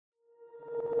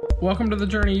Welcome to the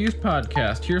Journey Youth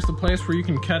Podcast. Here's the place where you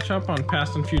can catch up on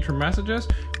past and future messages.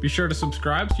 Be sure to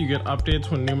subscribe so you get updates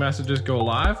when new messages go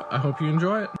live. I hope you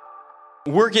enjoy it.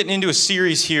 We're getting into a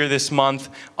series here this month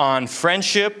on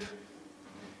friendship.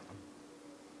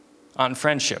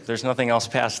 There's nothing else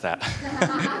past that.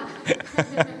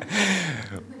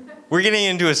 We're getting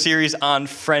into a series on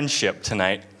friendship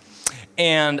tonight.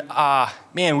 And,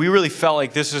 we really felt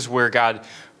like this is where God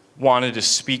wanted to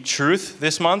speak truth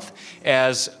this month,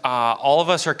 as all of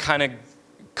us are kind of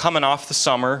coming off the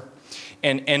summer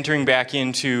and entering back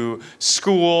into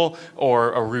school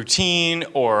or a routine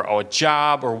or a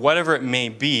job or whatever it may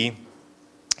be,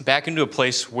 back into a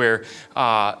place where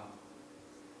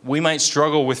we might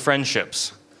struggle with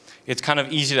friendships. It's kind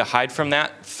of easy to hide from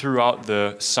that throughout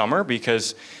the summer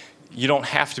because you don't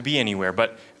have to be anywhere.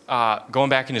 But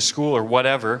going back into school or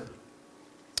whatever,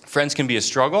 friends can be a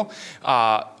struggle.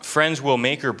 Friends will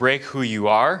make or break who you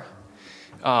are.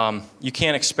 You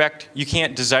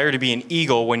can't desire to be an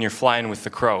eagle when you're flying with the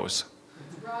crows.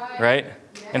 Right?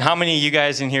 Yeah. And how many of you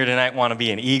guys in here tonight want to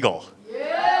be an eagle?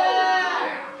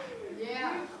 Yeah.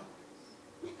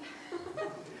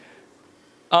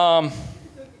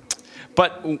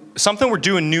 But something we're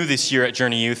doing new this year at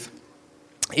Journey Youth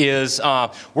is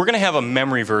we're going to have a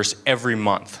memory verse every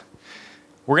month.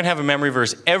 We're going to have a memory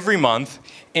verse every month,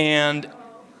 and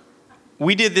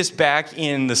we did this back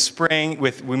in the spring.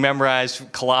 We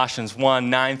memorized Colossians 1,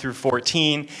 9 through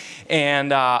 14,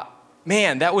 and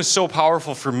that was so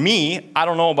powerful for me. I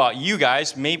don't know about you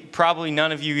guys. Probably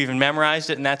none of you even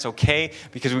memorized it, and that's okay,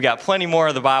 because we got plenty more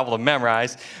of the Bible to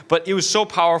memorize, but it was so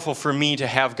powerful for me to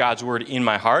have God's Word in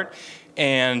my heart,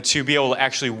 and to be able to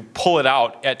actually pull it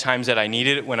out at times that I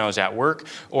needed it when I was at work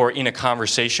or in a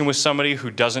conversation with somebody who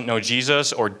doesn't know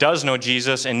Jesus or does know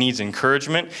Jesus and needs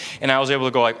encouragement. And I was able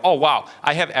to go like, oh, wow,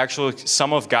 I have actually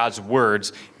some of God's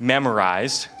words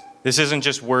memorized. This isn't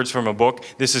just words from a book.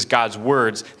 This is God's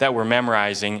words that we're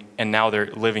memorizing, and now they're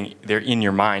in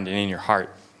your mind and in your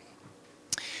heart.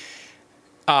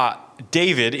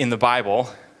 David in the Bible,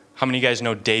 how many of you guys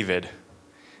know David?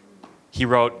 He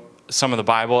wrote some of the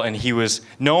Bible, and he was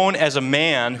known as a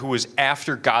man who was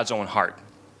after God's own heart.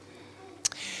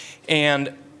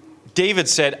 And David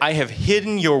said, I have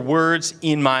hidden your words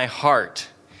in my heart.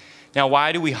 Now,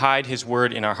 why do we hide his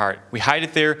word in our heart? We hide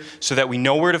it there so that we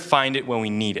know where to find it when we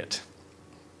need it.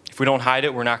 If we don't hide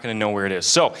it, we're not going to know where it is.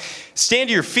 So, stand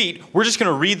to your feet. We're just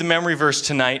going to read the memory verse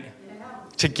tonight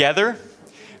together.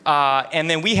 And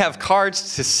then we have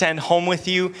cards to send home with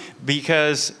you,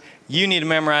 because you need to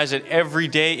memorize it every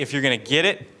day if you're going to get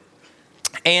it.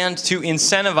 And to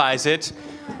incentivize it,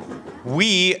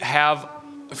 we have,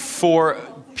 for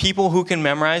people who can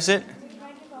memorize it,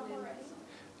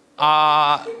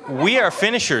 we are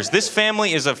finishers. This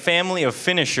family is a family of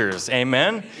finishers.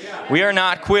 Amen? We are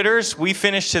not quitters. We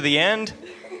finish to the end.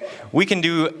 We can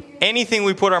do anything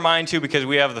we put our mind to because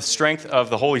we have the strength of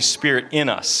the Holy Spirit in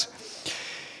us.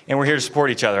 And we're here to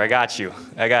support each other. I got you.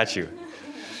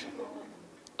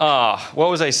 What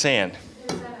was I saying?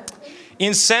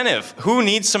 Incentive. Who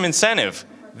needs some incentive?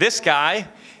 This guy.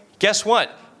 Guess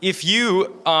what? If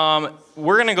you,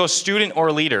 we're going to go student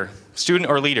or leader.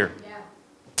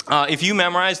 If you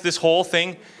memorize this whole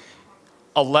thing,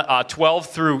 12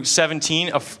 through 17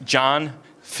 of John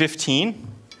 15,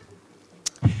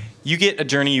 you get a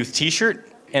Journey Youth t-shirt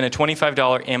and a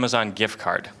 $25 Amazon gift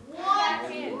card.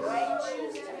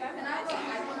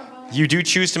 You do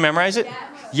choose to memorize it?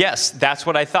 Yes, that's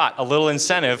what I thought. A little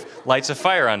incentive lights a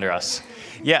fire under us.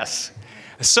 Yes.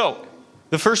 So,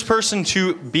 the first person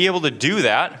to be able to do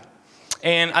that,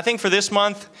 and I think for this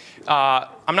month,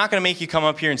 I'm not going to make you come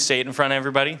up here and say it in front of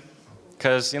everybody,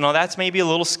 because, that's maybe a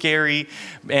little scary,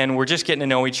 and we're just getting to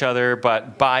know each other,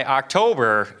 but by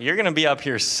October, you're going to be up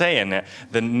here saying it,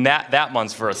 that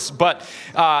month's verse. But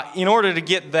in order to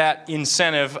get that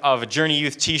incentive of a Journey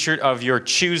Youth t-shirt of your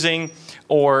choosing,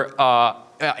 or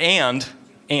and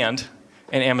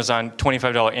an Amazon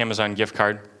 $25 Amazon gift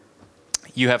card,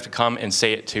 you have to come and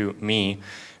say it to me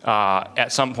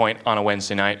at some point on a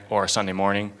Wednesday night or a Sunday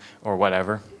morning or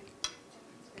whatever.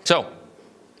 So,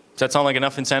 does that sound like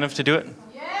enough incentive to do it?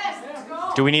 Yes, let's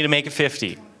go. Do we need to make it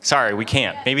 50? Sorry, we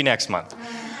can't. Maybe next month.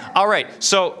 All right,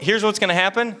 so here's what's going to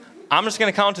happen. I'm just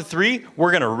going to count to 3.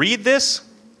 We're going to read this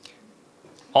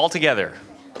all together.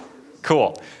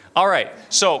 Cool. All right,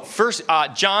 so first,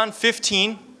 John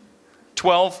 15,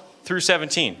 12 through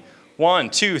 17. 1,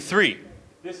 2, 3.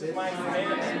 This is my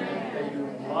commandment, that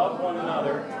you love one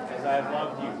another as I have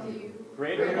loved you.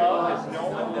 Greater love has no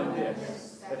one than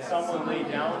this, that someone lay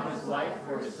down his life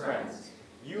for his friends.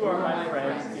 You are my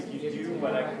friends if you do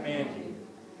what I command you.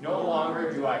 No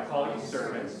longer do I call you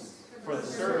servants, For the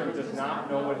servant does not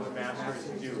know what his master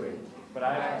is doing. But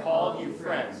I have called you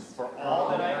friends, for all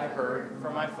that I have heard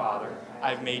from my Father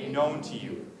I have made known to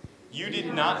you. You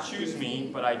did not choose me,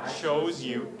 but I chose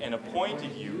you and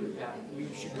appointed you that you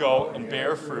should go and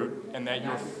bear fruit, and that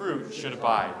your fruit should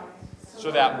abide,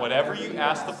 so that whatever you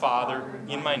ask the Father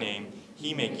in my name,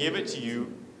 he may give it to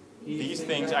you. These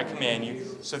things I command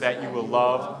you, so that you will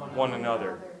love one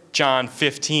another. John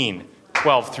 15,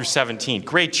 12 through 17.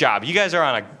 Great job. You guys are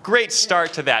on a great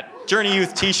start to that Journey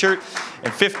Youth t-shirt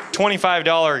and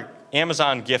 $25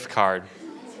 Amazon gift card.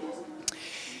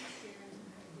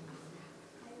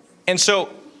 And so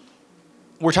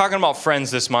we're talking about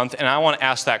friends this month, and I want to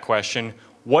ask that question.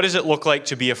 What does it look like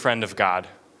to be a friend of God?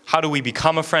 How do we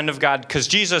become a friend of God? Because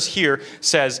Jesus here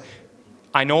says,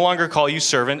 I no longer call you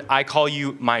servant, I call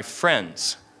you my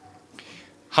friends.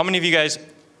 How many of you guys,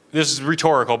 this is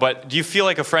rhetorical, but do you feel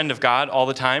like a friend of God all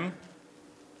the time?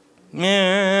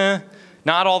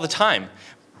 Not all the time.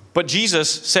 But Jesus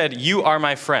said, you are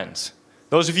my friends.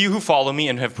 Those of you who follow me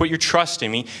and have put your trust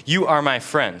in me, you are my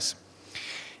friends.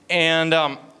 And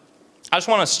I just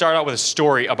want to start out with a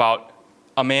story about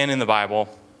a man in the Bible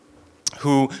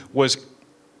who was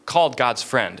called God's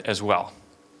friend as well.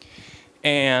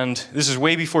 And this is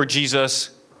way before Jesus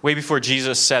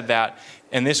said that.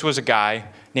 And this was a guy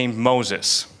named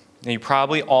Moses. And you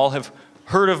probably all have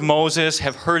heard of Moses,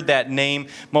 have heard that name.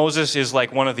 Moses is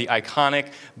like one of the iconic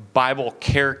Bible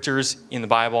characters in the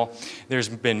Bible. There's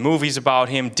been movies about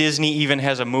him. Disney even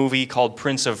has a movie called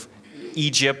Prince of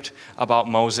Egypt about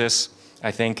Moses,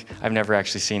 I think. I've never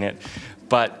actually seen it.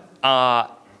 But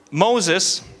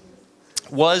Moses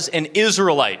was an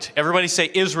Israelite. Everybody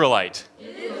say Israelite.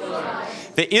 Israelite.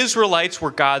 The Israelites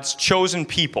were God's chosen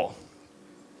people.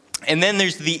 And then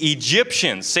there's the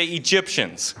Egyptians. Say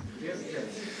Egyptians.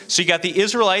 So you got the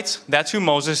Israelites, that's who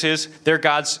Moses is. They're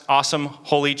God's awesome,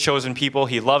 holy, chosen people.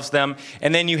 He loves them.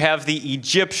 And then you have the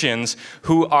Egyptians,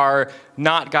 who are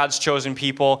not God's chosen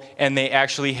people, and they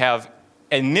actually have,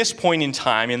 in this point in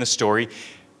time in the story,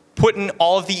 putting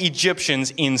all of the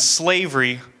Egyptians in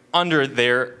slavery under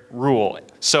their rule.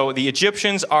 So the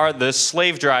Egyptians are the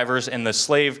slave drivers and the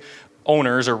slave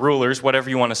owners or rulers, whatever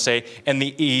you want to say, and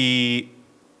the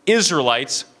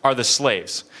Israelites are the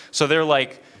slaves. So they're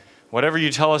like, whatever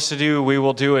you tell us to do, we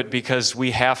will do it because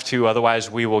we have to, otherwise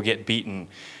we will get beaten,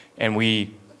 and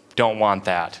we don't want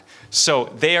that. So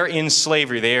they are in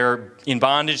slavery. They are in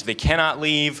bondage. They cannot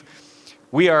leave.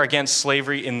 We are against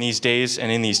slavery in these days and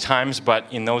in these times,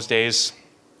 but in those days,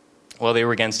 well, they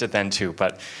were against it then too,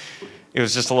 but it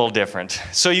was just a little different.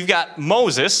 So you've got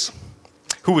Moses,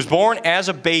 who was born as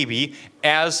a baby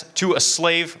to a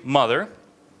slave mother.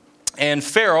 And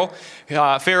Pharaoh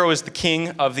is the king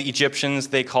of the Egyptians.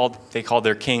 They called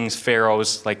their kings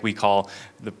pharaohs, like we call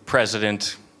the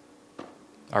president,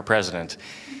 our president.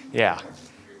 Yeah.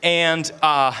 And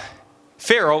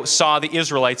Pharaoh saw the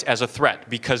Israelites as a threat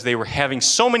because they were having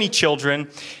so many children.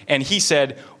 And he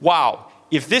said, wow,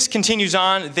 if this continues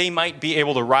on, they might be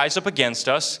able to rise up against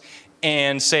us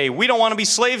and say, we don't want to be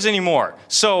slaves anymore.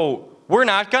 So we're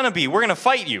not going to be. We're going to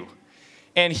fight you.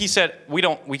 And he said, we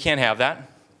can't have that.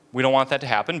 We don't want that to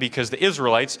happen because the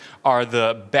Israelites are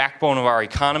the backbone of our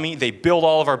economy. They build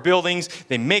all of our buildings.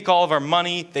 They make all of our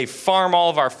money. They farm all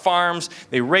of our farms.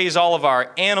 They raise all of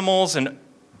our animals and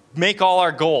make all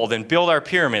our gold and build our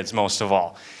pyramids, most of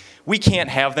all. We can't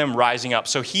have them rising up.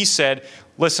 So he said,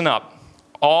 listen up.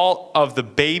 All the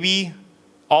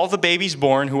babies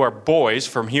born who are boys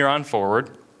from here on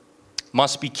forward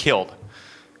must be killed.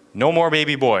 No more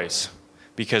baby boys,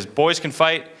 because boys can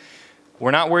fight. We're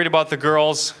not worried about the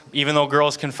girls, even though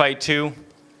girls can fight too.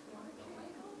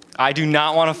 I do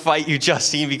not want to fight you,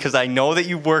 Justine, because I know that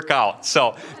you work out.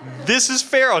 So this is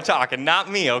Pharaoh talking, not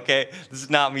me, okay? This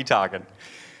is not me talking.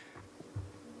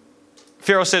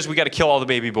 Pharaoh says we got to kill all the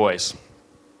baby boys.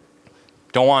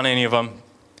 Don't want any of them.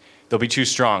 They'll be too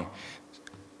strong.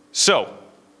 So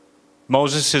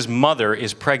Moses, his mother,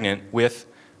 is pregnant with,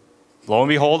 lo and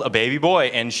behold, a baby boy,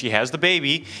 and she has the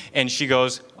baby, and she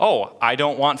goes, oh, I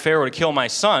don't want Pharaoh to kill my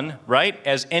son, right?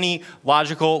 As any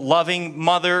logical, loving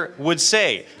mother would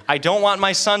say. I don't want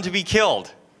my son to be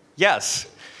killed. Yes.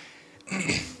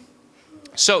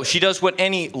 So she does what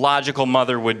any logical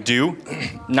mother would do.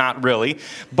 Not really.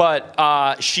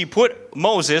 But she put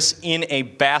Moses in a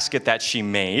basket that she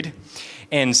made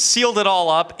and sealed it all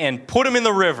up and put him in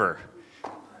the river.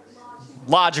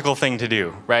 Logical thing to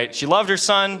do, right? She loved her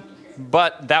son,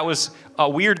 but that was a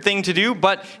weird thing to do.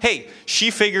 But hey,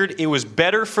 she figured it was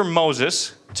better for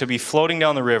Moses to be floating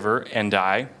down the river and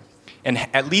die and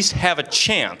at least have a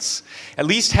chance,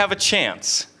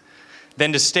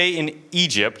 than to stay in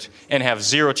Egypt and have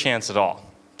zero chance at all.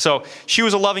 So she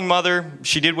was a loving mother.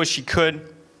 She did what she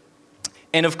could.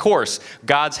 And of course,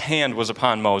 God's hand was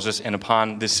upon Moses and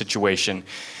upon this situation.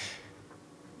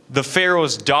 The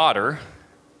Pharaoh's daughter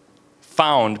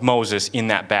found Moses in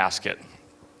that basket.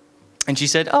 And she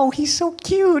said, "Oh, he's so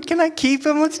cute. Can I keep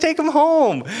him? Let's take him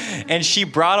home." And she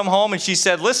brought him home and she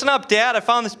said, "Listen up, Dad. I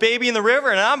found this baby in the river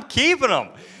and I'm keeping him."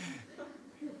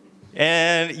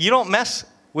 And you don't mess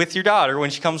with your daughter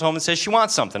when she comes home and says she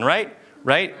wants something, right?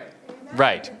 Right?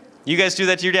 Right. You guys do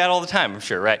that to your dad all the time, I'm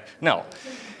sure, right? No.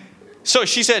 So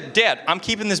she said, "Dad, I'm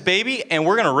keeping this baby and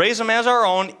we're going to raise him as our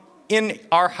own in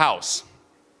our house."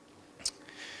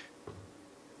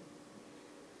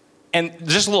 And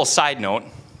just a little side note.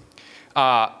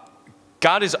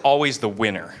 God is always the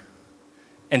winner,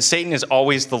 and Satan is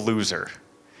always the loser.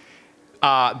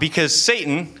 Because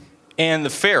Satan and the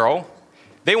Pharaoh,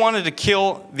 they wanted to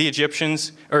kill the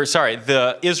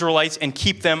the Israelites and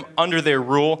keep them under their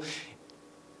rule.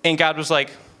 And God was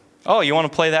like, "Oh, you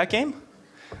want to play that game?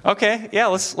 Okay, yeah,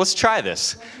 let's try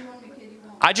this.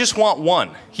 I just want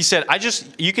one." He said,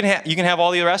 you can have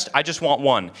all the rest. I just want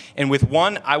one. And with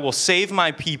one, I will save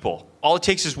my people. All it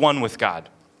takes is one with God.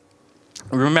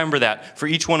 Remember that for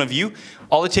each one of you,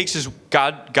 all it takes is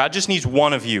God just needs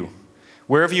one of you.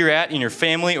 Wherever you're at, in your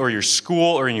family or your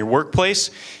school or in your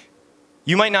workplace,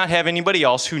 you might not have anybody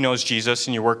else who knows Jesus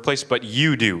in your workplace, but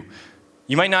you do.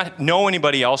 You might not know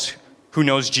anybody else who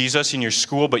knows Jesus in your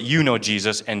school, but you know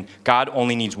Jesus, and God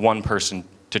only needs one person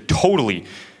to totally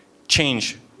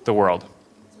change the world.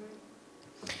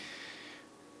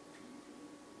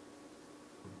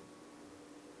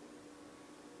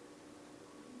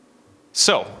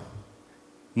 So,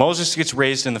 Moses gets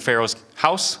raised in the Pharaoh's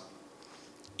house,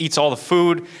 eats all the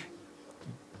food,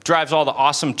 drives all the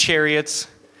awesome chariots,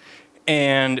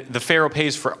 and the Pharaoh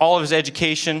pays for all of his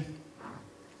education.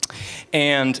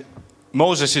 And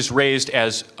Moses is raised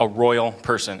as a royal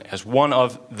person, as one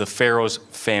of the Pharaoh's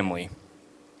family.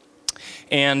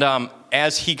 And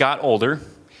as he got older,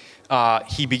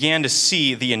 he began to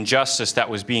see the injustice that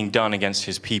was being done against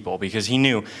his people, because he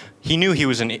knew he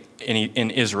was an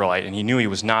Israelite, and he knew he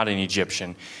was not an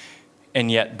Egyptian. And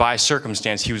yet, by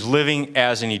circumstance, he was living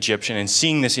as an Egyptian and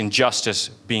seeing this injustice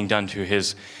being done to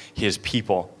his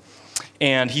people.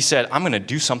 And he said, "I'm going to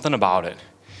do something about it."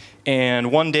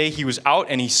 And one day he was out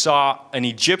and he saw an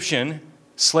Egyptian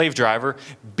slave driver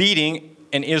beating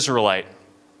an Israelite.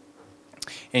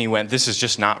 And he went, "This is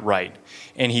just not right."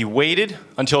 And he waited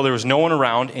until there was no one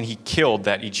around, and he killed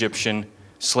that Egyptian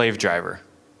slave driver.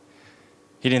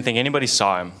 He didn't think anybody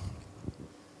saw him.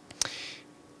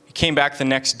 He came back the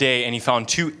next day, and he found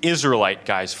two Israelite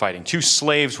guys fighting. Two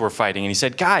slaves were fighting. And he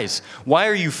said, "Guys, why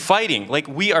are you fighting? Like,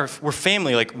 we're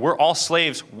family. Like, we're all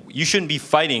slaves. You shouldn't be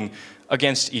fighting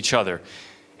against each other."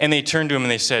 And they turned to him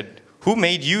and they said, "Who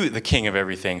made you the king of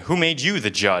everything? Who made you the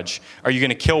judge? Are you going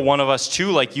to kill one of us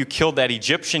too, like you killed that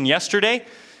Egyptian yesterday?"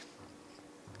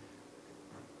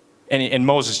 And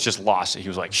Moses just lost it. He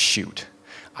was like, "Shoot.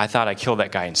 I thought I killed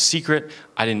that guy in secret.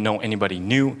 I didn't know anybody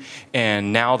knew.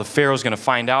 And now the Pharaoh's going to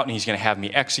find out and he's going to have me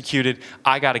executed.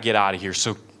 I got to get out of here."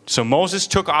 So Moses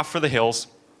took off for the hills.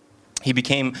 He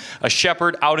became a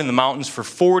shepherd out in the mountains for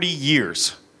 40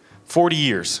 years. 40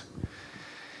 years.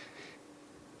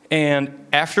 And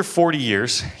after 40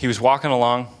 years, he was walking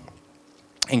along,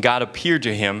 and God appeared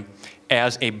to him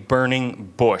as a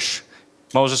burning bush.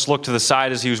 Moses looked to the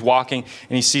side as he was walking,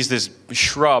 and he sees this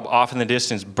shrub off in the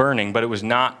distance burning, but it was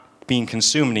not being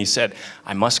consumed. And he said,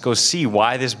 "I must go see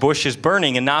why this bush is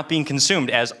burning and not being consumed,"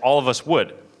 as all of us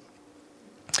would.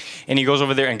 And he goes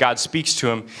over there, and God speaks to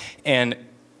him, and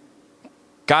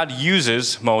God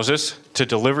uses Moses to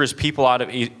deliver his people out of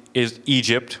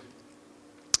Egypt,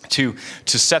 to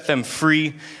set them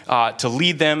free, to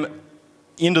lead them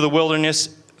into the wilderness,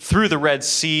 through the Red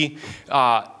Sea.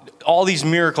 All these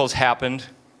miracles happened.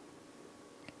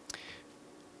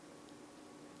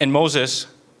 And Moses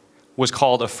was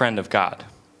called a friend of God.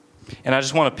 And I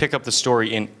just want to pick up the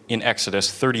story in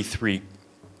Exodus 33,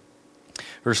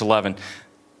 verse 11.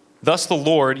 "Thus the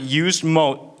Lord The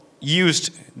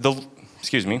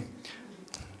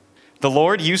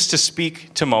Lord used to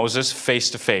speak to Moses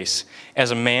face to face, as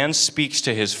a man speaks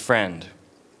to his friend."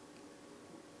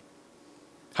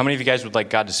 How many of you guys would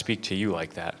like God to speak to you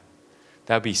like that?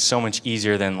 That would be so much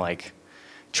easier than like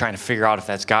trying to figure out if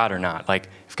that's God or not. Like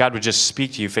if God would just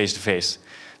speak to you face to face.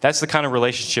 That's the kind of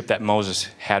relationship that Moses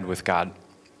had with God.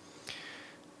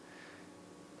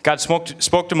 God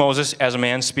spoke to Moses as a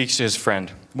man speaks to his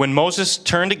friend. When Moses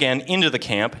turned again into the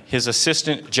camp, his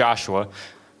assistant Joshua,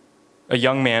 a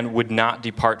young man, would not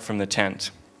depart from the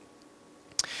tent.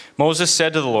 Moses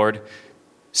said to the Lord,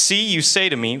 "See, you say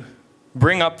to me,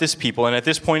 bring up this people. And at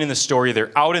this point in the story,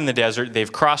 they're out in the desert.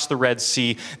 They've crossed the Red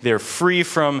Sea. They're free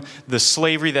from the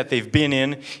slavery that they've been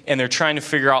in. And they're trying to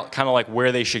figure out kind of like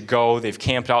where they should go. They've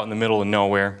camped out in the middle of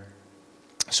nowhere.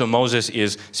 So Moses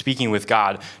is speaking with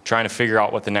God, trying to figure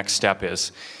out what the next step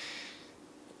is.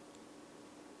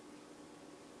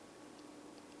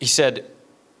 He said,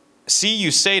 "See, you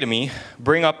say to me,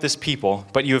 bring up this people,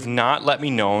 but you have not let me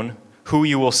know who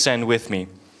you will send with me.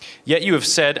 Yet you have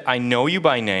said, I know you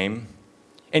by name,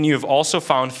 and you have also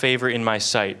found favor in my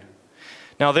sight.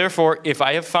 Now therefore, if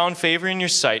I have found favor in your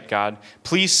sight, God,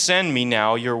 please send me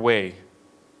now your way.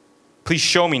 Please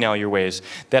show me now your ways,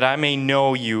 that I may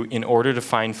know you in order to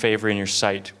find favor in your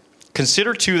sight.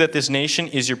 Consider too that this nation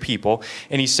is your people."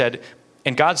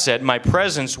 And God said, "My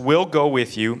presence will go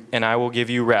with you, and I will give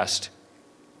you rest."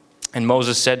 And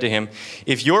Moses said to him,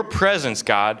 "If your presence,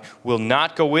 God, will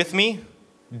not go with me,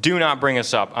 do not bring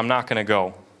us up. I'm not going to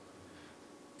go.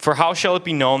 For how shall it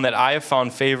be known that I have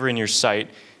found favor in your sight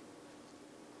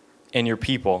and your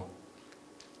people?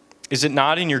 Is it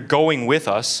not in your going with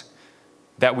us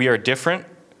that we are different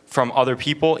from other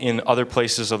people in other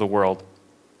places of the world?"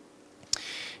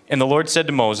 And the Lord said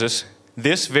to Moses,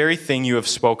 "This very thing you have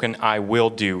spoken I will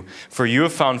do, for you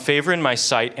have found favor in my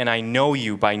sight, and I know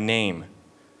you by name."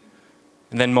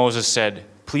 And then Moses said,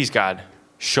 "Please, God,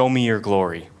 show me your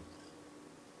glory."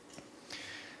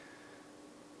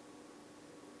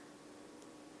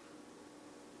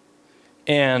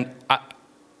 And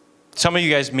some of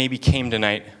you guys maybe came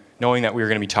tonight knowing that we were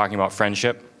going to be talking about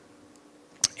friendship.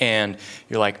 And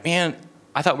you're like, man,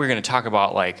 I thought we were going to talk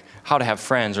about like how to have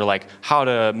friends, or like how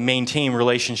to maintain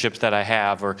relationships that I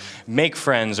have, or make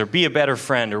friends, or be a better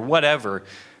friend, or whatever.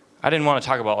 I didn't want to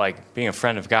talk about like being a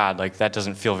friend of God. Like that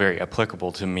doesn't feel very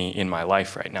applicable to me in my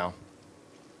life right now.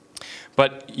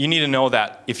 But you need to know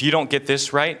that if you don't get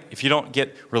this right, if you don't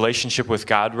get relationship with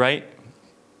God right,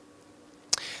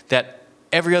 that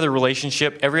every other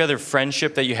relationship, every other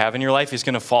friendship that you have in your life is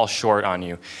going to fall short on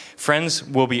you. Friends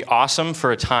will be awesome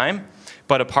for a time,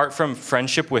 but apart from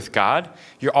friendship with God,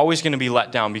 you're always going to be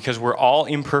let down, because we're all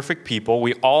imperfect people.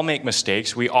 We all make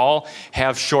mistakes. We all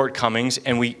have shortcomings,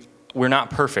 and we're not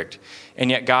perfect. And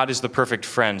yet God is the perfect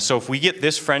friend. So if we get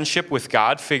this friendship with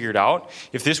God figured out,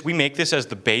 if we make this as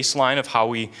the baseline of how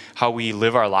we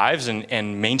live our lives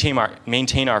and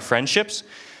maintain our friendships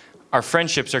are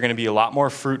going to be a lot more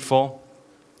fruitful.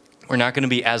 We're not going to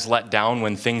be as let down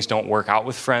when things don't work out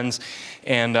with friends.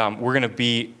 And we're going to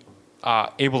be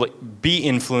able to be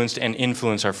influenced and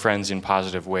influence our friends in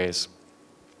positive ways.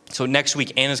 So next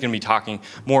week, Anna's going to be talking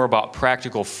more about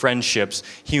practical friendships,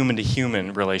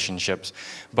 human-to-human relationships.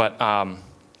 But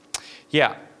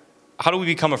yeah, how do we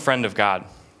become a friend of God?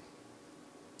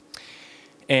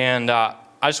 And I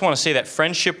just want to say that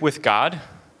friendship with God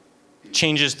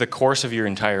changes the course of your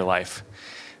entire life.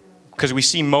 Because we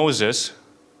see Moses,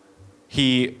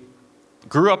 he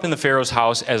grew up in the Pharaoh's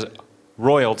house as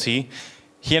royalty.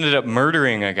 He ended up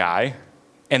murdering a guy,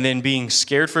 and then being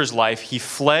scared for his life, he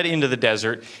fled into the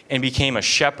desert and became a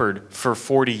shepherd for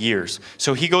 40 years.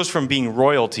 So he goes from being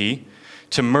royalty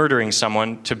to murdering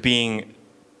someone to being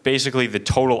basically the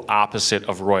total opposite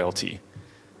of royalty.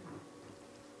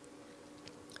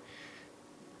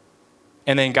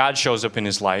 And then God shows up in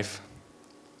his life.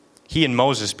 He and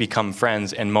Moses become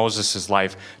friends, and Moses'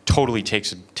 life totally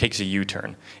takes a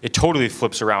U-turn. It totally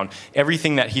flips around.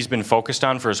 Everything that he's been focused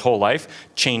on for his whole life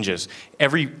changes.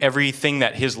 Everything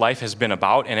that his life has been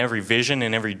about, and every vision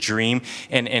and every dream,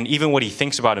 and even what he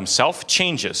thinks about himself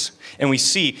changes. And we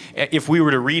see, if we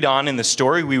were to read on in the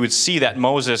story, we would see that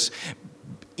Moses,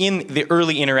 in the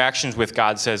early interactions with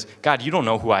God, says, "God, you don't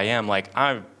know who I am.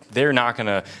 They're not going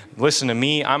to listen to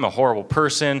me. I'm a horrible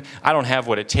person. I don't have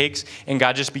what it takes." And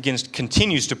God just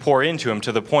continues to pour into him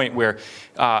to the point where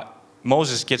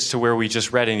Moses gets to where we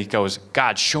just read, and he goes,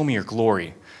 "God, show me your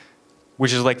glory,"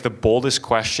 which is like the boldest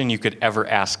question you could ever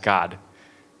ask God.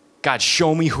 God,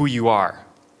 show me who you are.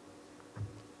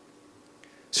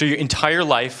 So your entire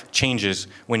life changes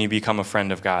when you become a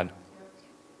friend of God.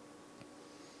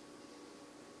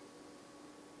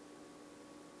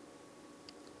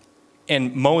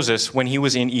 And Moses, when he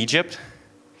was in Egypt,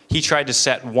 he tried to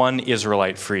set one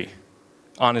Israelite free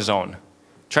on his own.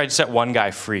 Tried to set one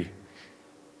guy free.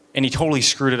 And he totally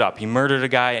screwed it up. He murdered a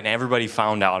guy, and everybody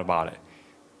found out about it.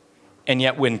 And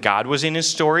yet when God was in his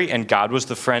story and God was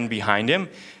the friend behind him,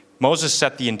 Moses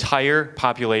set the entire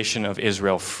population of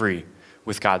Israel free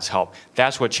with God's help.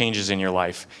 That's what changes in your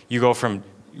life. You go from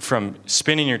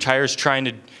spinning your tires trying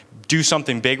to do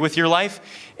something big with your life,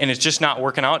 and it's just not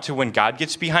working out, to when God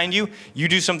gets behind you, you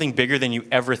do something bigger than you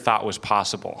ever thought was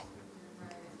possible.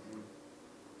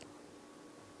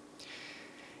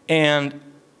 And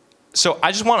so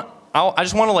I just want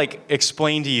to like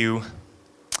explain to you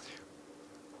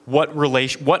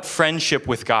what friendship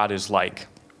with God is like.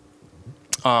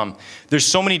 There's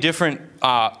so many different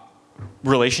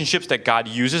relationships that God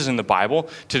uses in the Bible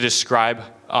to describe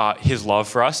his love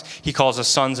for us. He calls us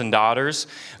sons and daughters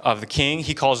of the King.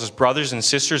 He calls us brothers and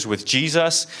sisters with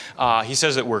Jesus. He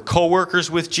says that we're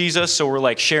co-workers with Jesus, so we're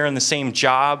like sharing the same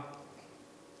job.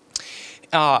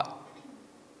 But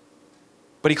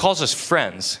he calls us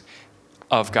friends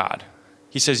of God.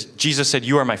 He says, Jesus said,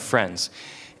 "You are my friends."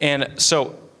 And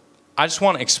so I just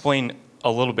want to explain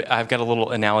a little bit. I've got a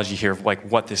little analogy here of like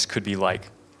what this could be like.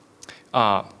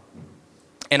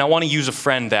 And I want to use a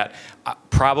friend that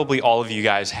probably all of you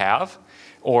guys have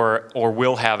or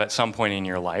will have at some point in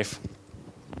your life.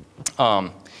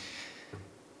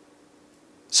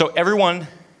 So everyone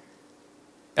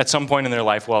at some point in their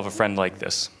life will have a friend like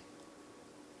this.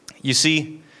 You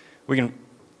see,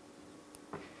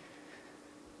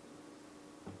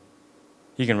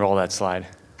 you can roll that slide.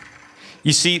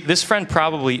 You see, this friend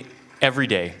probably every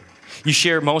day. You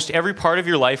share most every part of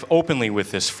your life openly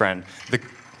with this friend.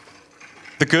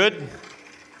 The good,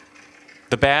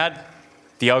 the bad,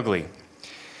 the ugly.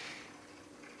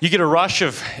 You get a rush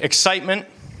of excitement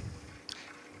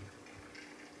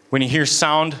when you hear the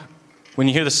sound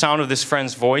of this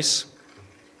friend's voice.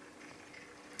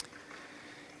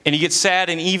 And you get sad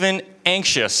and even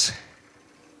anxious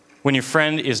when your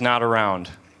friend is not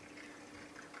around.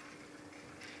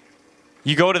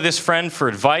 You go to this friend for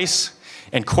advice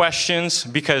and questions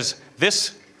because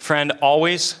this friend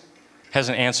always has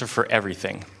an answer for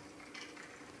everything.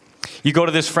 You go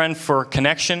to this friend for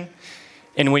connection,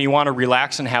 and when you want to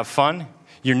relax and have fun,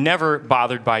 you're never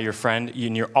bothered by your friend,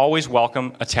 and you're always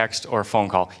welcome a text or a phone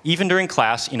call, even during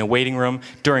class, in a waiting room,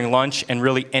 during lunch, and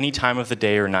really any time of the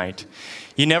day or night.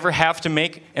 You never have to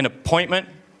make an appointment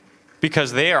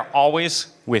because they are always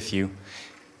with you.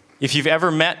 If you've ever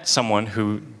met someone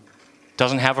who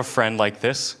doesn't have a friend like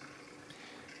this,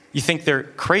 you think they're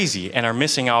crazy and are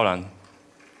missing out on.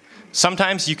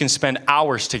 Sometimes you can spend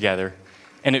hours together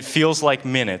and it feels like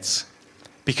minutes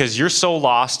because you're so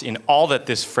lost in all that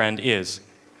this friend is.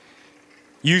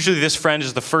 Usually this friend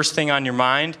is the first thing on your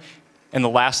mind and the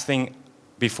last thing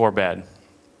before bed.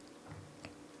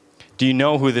 Do you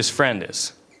know who this friend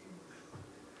is?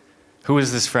 Who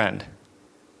is this friend?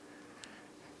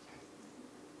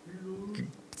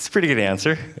 It's a pretty good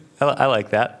answer. I like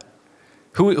that.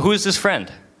 Who is this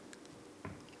friend?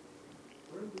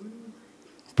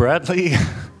 Bradley?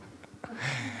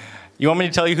 You want me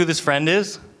to tell you who this friend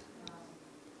is?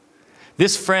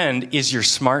 This friend is your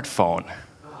smartphone.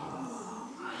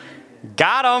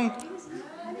 Got him!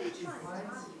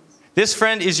 This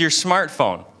friend is your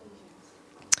smartphone.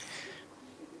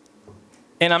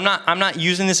 And I'm not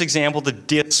using this example to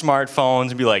diss smartphones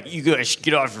and be like, you guys should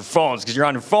get off your phones because you're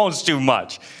on your phones too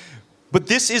much. But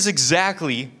this is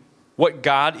exactly what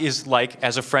God is like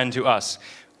as a friend to us.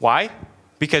 Why?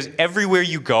 Because everywhere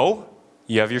you go,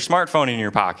 you have your smartphone in your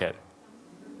pocket,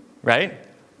 right?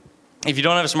 If you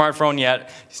don't have a smartphone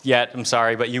yet, I'm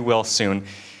sorry, but you will soon,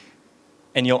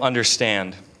 and you'll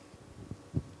understand.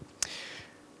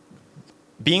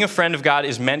 Being a friend of God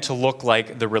is meant to look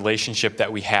like the relationship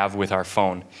that we have with our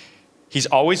phone. He's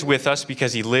always with us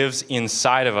because he lives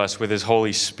inside of us with his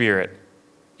Holy Spirit,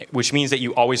 which means that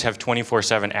you always have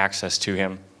 24/7 access to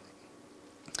him.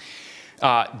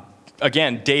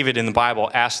 Again, David in the Bible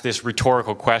asked this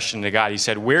rhetorical question to God. He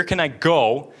said, "Where can I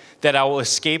go that I will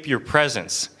escape your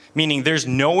presence?" Meaning there's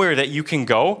nowhere that you can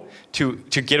go to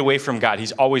get away from God.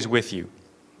 He's always with you.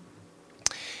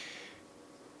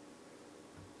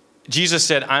 Jesus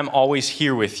said, "I'm always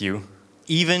here with you,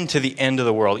 even to the end of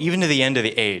the world, even to the end of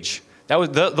the age."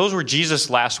 Those were Jesus'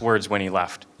 last words when he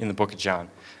left in the book of John.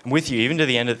 "I'm with you, even to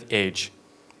the end of the age."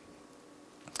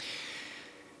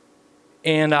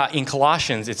 And in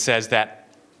Colossians, it says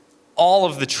that all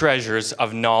of the treasures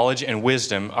of knowledge and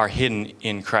wisdom are hidden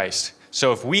in Christ.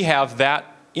 So if we have that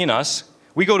in us,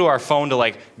 we go to our phone to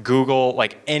like Google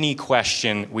like any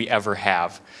question we ever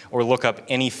have or look up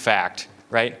any fact,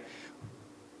 right?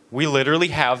 We literally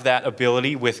have that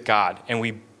ability with God,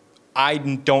 and I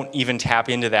don't even tap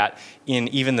into that in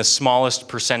even the smallest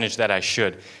percentage that I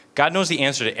should. God knows the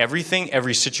answer to everything,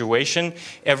 every situation,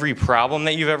 every problem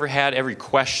that you've ever had, every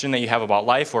question that you have about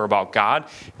life or about God.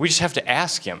 We just have to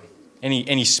ask him, and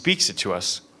he speaks it to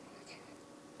us.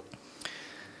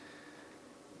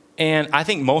 And I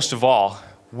think most of all,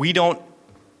 we don't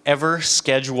ever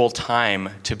schedule time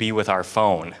to be with our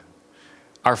phone.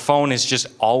 Our phone is just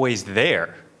always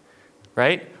there.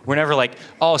 right? We're never like,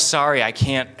 oh, sorry, I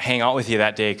can't hang out with you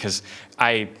that day because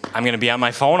I'm going to be on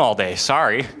my phone all day.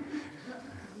 Sorry.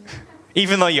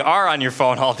 Even though you are on your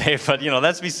phone all day, but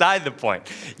that's beside the point.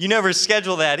 You never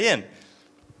schedule that in.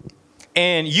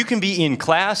 And you can be in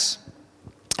class.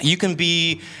 You can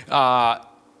be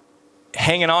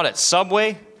hanging out at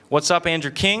Subway. What's up,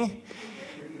 Andrew King?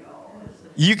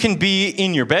 You can be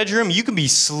in your bedroom. You can be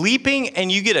sleeping,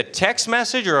 and you get a text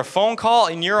message or a phone call,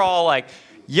 and you're all like,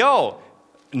 yo,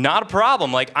 not a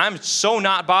problem. Like, I'm so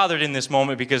not bothered in this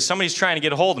moment because somebody's trying to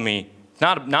get a hold of me.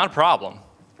 Not a problem.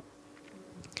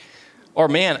 Or,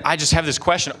 man, I just have this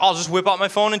question. I'll just whip out my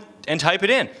phone and type it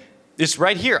in. It's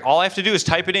right here. All I have to do is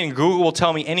type it in. Google will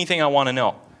tell me anything I want to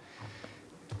know.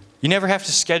 You never have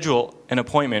to schedule an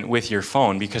appointment with your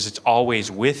phone because it's always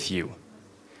with you.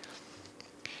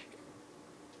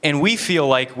 And we feel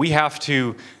like we have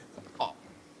to,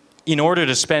 in order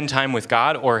to spend time with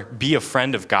God or be a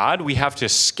friend of God, we have to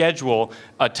schedule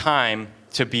a time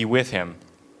to be with Him.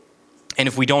 And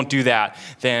if we don't do that,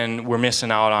 then we're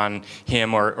missing out on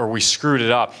Him or we screwed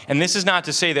it up. And this is not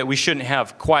to say that we shouldn't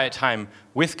have quiet time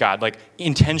with God, like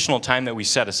intentional time that we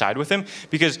set aside with Him.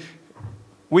 Because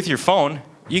with your phone,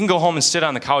 you can go home and sit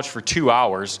on the couch for 2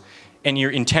 hours and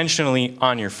you're intentionally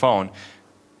on your phone.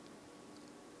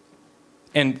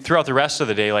 And throughout the rest of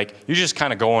the day, like, you're just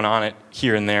kind of going on it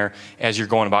here and there as you're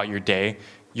going about your day.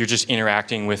 You're just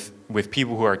interacting with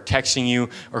people who are texting you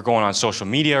or going on social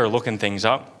media or looking things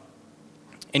up.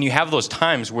 And you have those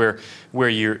times where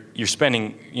you're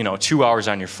spending 2 hours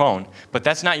on your phone, but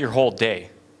that's not your whole day.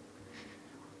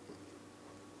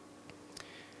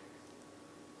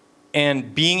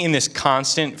 And being in this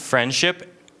constant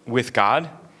friendship with God,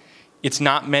 it's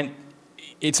not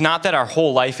that our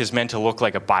whole life is meant to look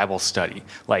like a Bible study.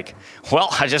 Like, well,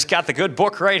 I just got the good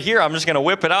book right here. I'm just going to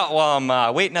whip it out while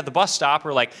I'm waiting at the bus stop.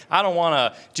 Or like, I don't want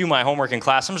to do my homework in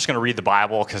class. I'm just going to read the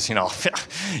Bible because,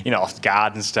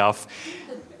 God and stuff.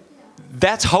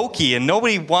 That's hokey, and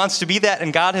nobody wants to be that.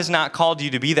 And God has not called you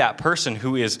to be that person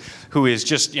who is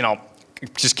just,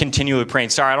 just continually praying.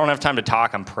 Sorry, I don't have time to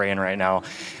talk. I'm praying right now.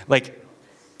 Like,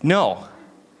 no.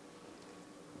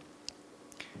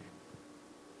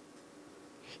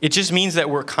 It just means that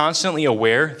we're constantly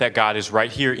aware that God is right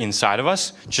here inside of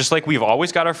us. Just like we've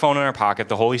always got our phone in our pocket,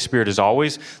 the Holy Spirit is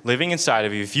always living inside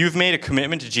of you. If you've made a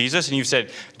commitment to Jesus and you've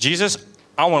said, Jesus,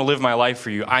 I want to live my life for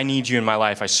you. I need you in my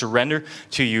life. I surrender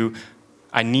to you.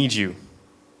 I need you.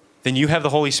 Then you have the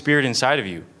Holy Spirit inside of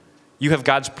you. You have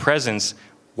God's presence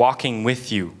walking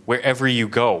with you wherever you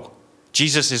go.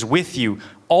 Jesus is with you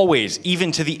always,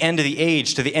 even to the end of the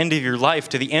age, to the end of your life,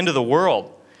 to the end of the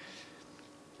world.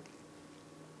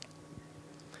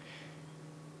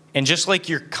 And just like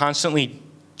you're constantly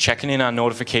checking in on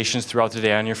notifications throughout the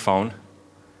day on your phone,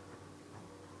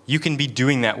 you can be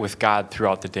doing that with God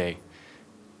throughout the day.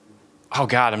 Oh,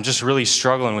 God, I'm just really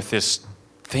struggling with this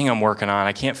thing I'm working on.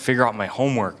 I can't figure out my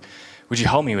homework. Would you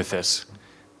help me with this?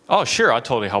 Oh, sure, I'll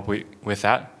totally help with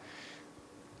that.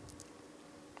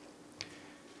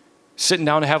 Sitting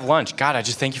down to have lunch. God, I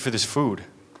just thank you for this food.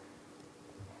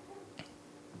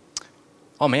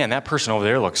 Oh, man, that person over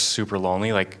there looks super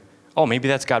lonely. Like, oh, maybe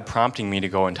that's God prompting me to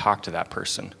go and talk to that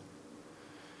person.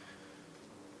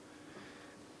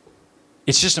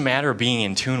 It's just a matter of being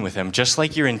in tune with Him. Just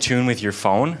like you're in tune with your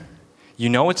phone, you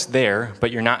know it's there,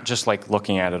 but you're not just like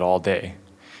looking at it all day.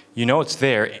 You know it's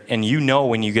there, and you know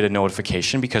when you get a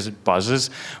notification because it buzzes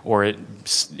or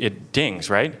it dings,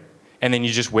 right? And then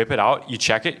you just whip it out, you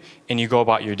check it, and you go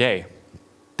about your day.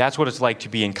 That's what it's like to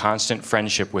be in constant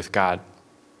friendship with God.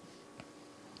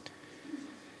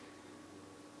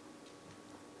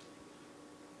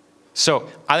 So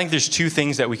I think there's two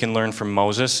things that we can learn from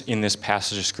Moses in this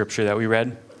passage of Scripture that we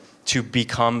read to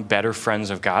become better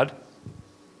friends of God.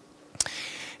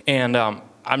 And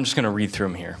I'm just going to read through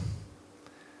them here.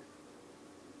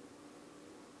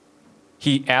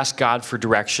 He asked God for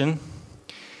direction,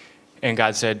 and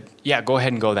God said, yeah, go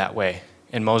ahead and go that way.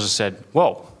 And Moses said,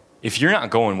 whoa, if you're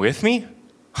not going with me,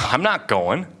 I'm not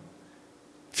going.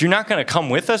 If you're not going to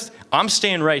come with us, I'm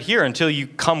staying right here until you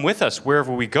come with us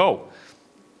wherever we go.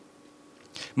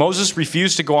 Moses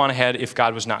refused to go on ahead if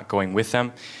God was not going with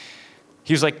them.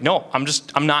 He was like, no,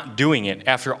 I'm not doing it.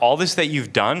 After all this that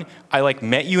you've done, I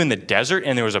met you in the desert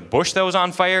and there was a bush that was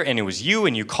on fire and it was you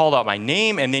and you called out my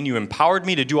name and then you empowered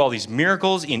me to do all these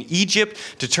miracles in Egypt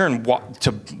to turn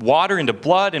water into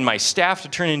blood and my staff to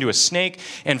turn into a snake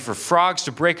and for frogs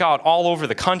to break out all over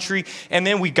the country. And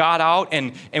then we got out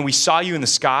and we saw you in the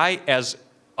sky as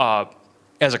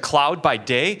as a cloud by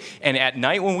day, and at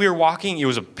night when we were walking, it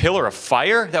was a pillar of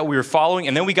fire that we were following,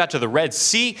 and then we got to the Red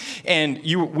Sea, and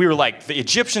we were like, the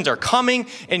Egyptians are coming,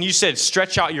 and you said,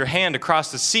 stretch out your hand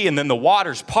across the sea, and then the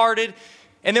waters parted,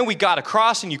 and then we got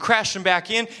across, and you crashed them back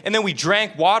in, and then we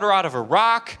drank water out of a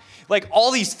rock. Like,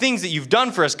 all these things that you've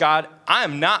done for us, God, I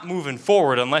am not moving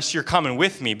forward unless you're coming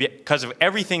with me because of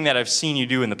everything that I've seen you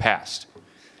do in the past.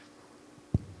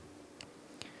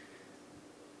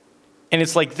 And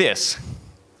it's like this.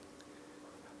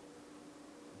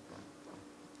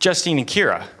 Justine and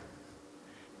Kira,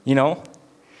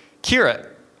 Kira,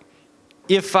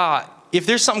 if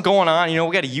there's something going on,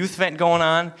 we got a youth event going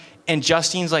on, and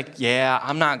Justine's like, yeah,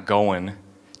 I'm not going.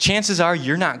 Chances are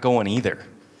you're not going either,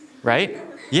 right?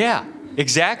 Yeah,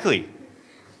 exactly.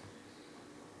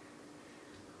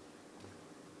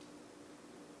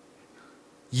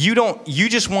 You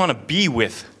just want to be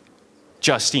with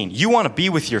Justine. You want to be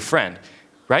with your friend,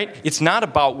 right? It's not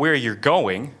about where you're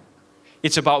going.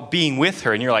 It's about being with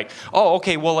her. And you're like, oh,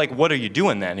 okay, well, like, what are you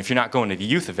doing then if you're not going to the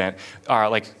youth event?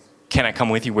 Can I come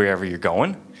with you wherever you're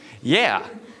going? Yeah,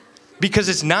 because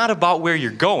it's not about where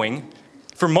you're going.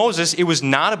 For Moses, it was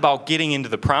not about getting into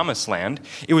the promised land.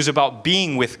 It was about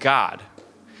being with God.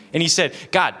 And he said,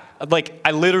 God, I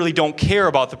literally don't care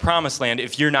about the promised land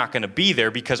if you're not going to be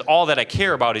there, because all that I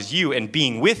care about is you and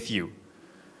being with you.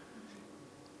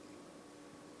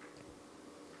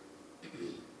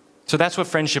 So that's what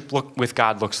friendship with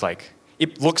God looks like.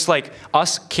 It looks like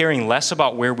us caring less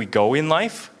about where we go in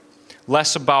life,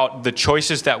 less about the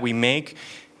choices that we make,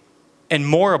 and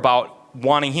more about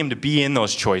wanting him to be in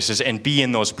those choices and be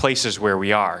in those places where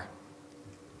we are.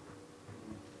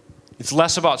 It's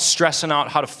less about stressing out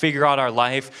how to figure out our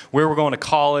life, where we're going to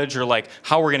college, or like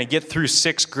how we're going to get through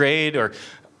 6th grade, or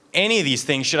any of these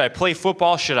things. Should I play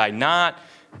football? Should I not?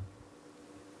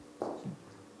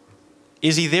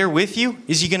 Is he there with you?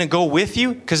 Is he going to go with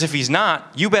you? Because if he's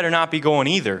not, you better not be going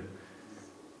either.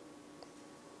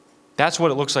 That's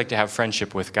what it looks like to have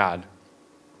friendship with God.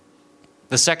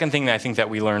 The second thing that I think that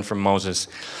we learn from Moses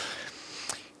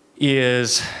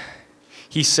is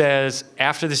he says,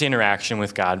 after this interaction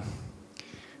with God,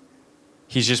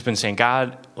 he's just been saying,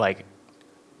 God,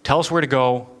 tell us where to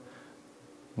go.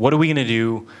 What are we going to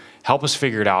do? Help us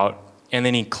figure it out. And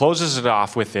then he closes it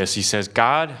off with this. He says,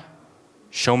 God,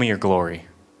 show me your glory.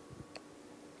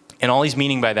 And all he's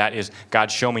meaning by that is,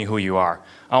 God, show me who you are.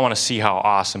 I want to see how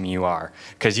awesome you are.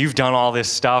 Because you've done all this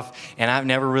stuff, and I've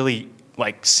never really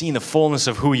seen the fullness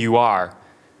of who you are.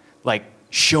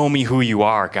 Show me who you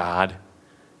are, God.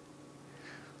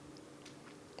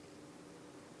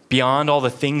 Beyond all the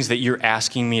things that you're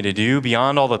asking me to do,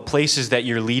 beyond all the places that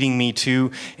you're leading me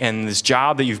to, and this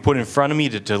job that you've put in front of me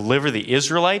to deliver the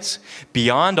Israelites,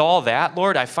 beyond all that,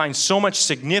 Lord, I find so much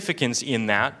significance in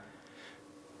that,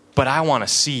 but I want to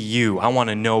see you. I want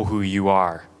to know who you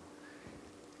are.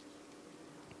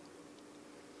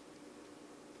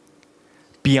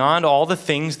 Beyond all the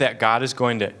things that God is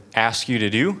going to ask you to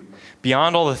do,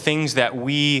 beyond all the things that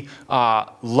we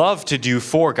love to do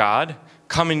for God,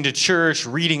 coming to church,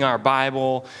 reading our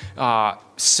Bible,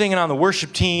 singing on the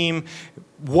worship team,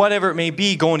 whatever it may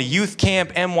be, going to youth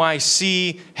camp,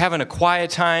 NYC, having a quiet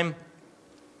time.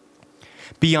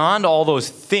 Beyond all those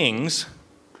things,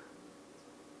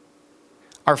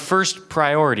 our first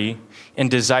priority and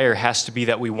desire has to be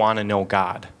that we want to know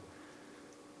God.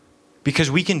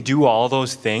 Because we can do all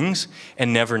those things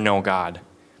and never know God.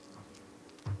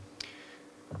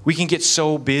 We can get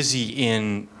so busy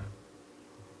in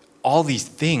all these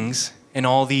things and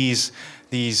all these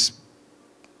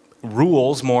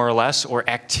rules, more or less, or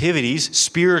activities,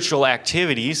 spiritual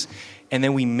activities, and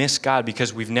then we miss God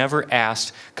because we've never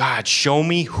asked, God, show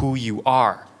me who you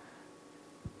are.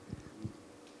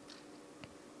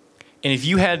 And if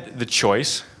you had the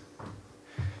choice,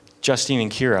 Justine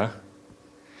and Kira,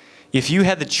 if you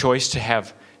had the choice to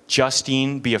have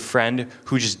Justine be a friend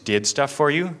who just did stuff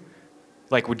for you,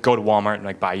 would go to Walmart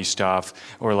and buy you stuff,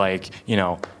 or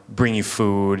bring you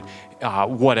food,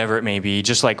 whatever it may be,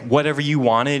 just whatever you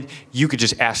wanted, you could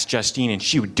just ask Justine and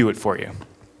she would do it for you.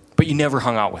 But you never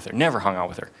hung out with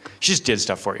her. She just did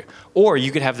stuff for you. Or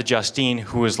you could have the Justine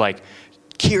who was like,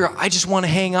 Kira, I just want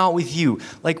to hang out with you.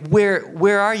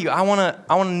 Where are you? I want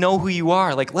to know who you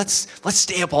are. Let's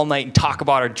stay up all night and talk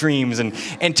about our dreams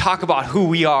and talk about who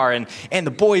we are and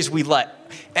the boys we let.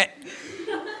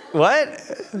 What?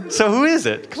 So who is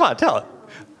it? Come on, tell it.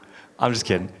 I'm just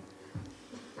kidding.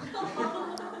 It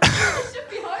should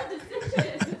be hard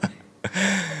decision.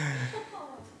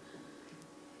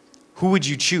 Who would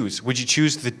you choose? Would you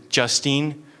choose the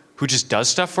Justine who just does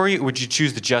stuff for you, or would you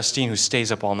choose the Justine who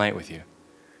stays up all night with you?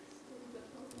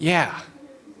 Yeah.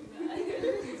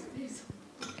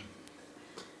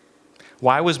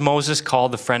 Why was Moses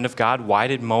called the friend of God? Why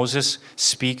did Moses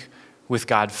speak with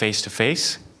God face to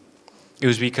face? It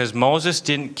was because Moses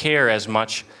didn't care as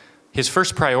much. His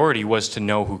first priority was to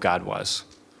know who God was.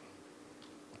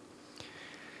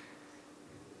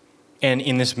 And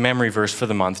in this memory verse for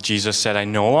the month, Jesus said, I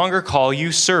no longer call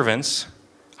you servants,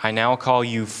 I now call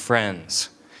you friends.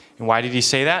 And why did he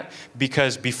say that?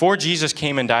 Because before Jesus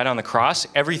came and died on the cross,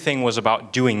 everything was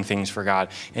about doing things for God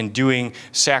and doing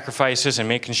sacrifices and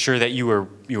making sure that you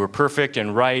were perfect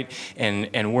and right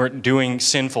and weren't doing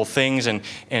sinful things and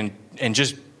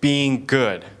just being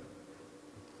good.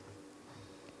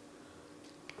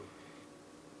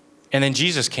 And then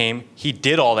Jesus came, he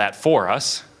did all that for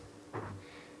us.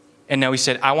 And now he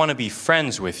said, I want to be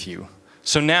friends with you.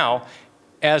 So now,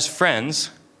 as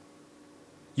friends,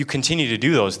 you continue to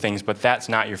do those things, but that's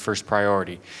not your first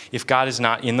priority. If God is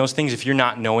not in those things, if you're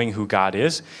not knowing who God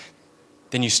is,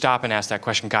 then you stop and ask that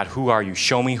question, God, who are you?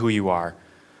 Show me who you are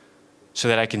so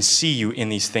that I can see you in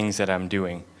these things that I'm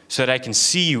doing, so that I can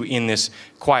see you in this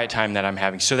quiet time that I'm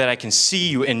having, so that I can see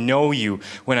you and know you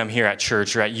when I'm here at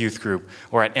church or at youth group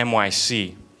or at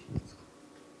MYC.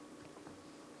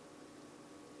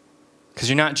 Because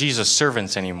you're not Jesus'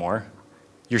 servants anymore.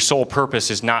 Your sole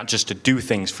purpose is not just to do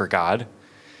things for God.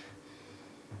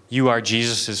 You are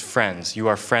Jesus' friends. You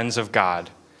are friends of God.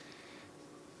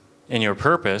 And your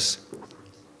purpose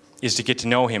is to get to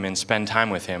know him and spend time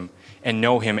with him and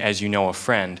know him as you know a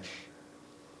friend.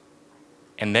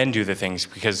 And then do the things,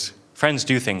 because friends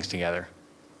do things together.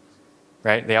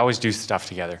 Right? They always do stuff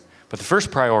together. But the first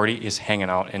priority is hanging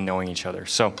out and knowing each other.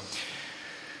 So,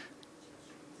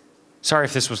 sorry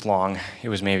if this was long. It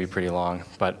was maybe pretty long,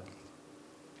 but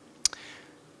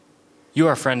you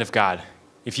are a friend of God.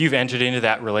 If you've entered into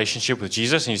that relationship with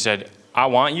Jesus and you said, I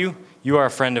want you, you are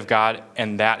a friend of God,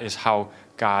 and that is how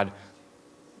God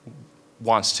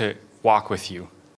wants to walk with you.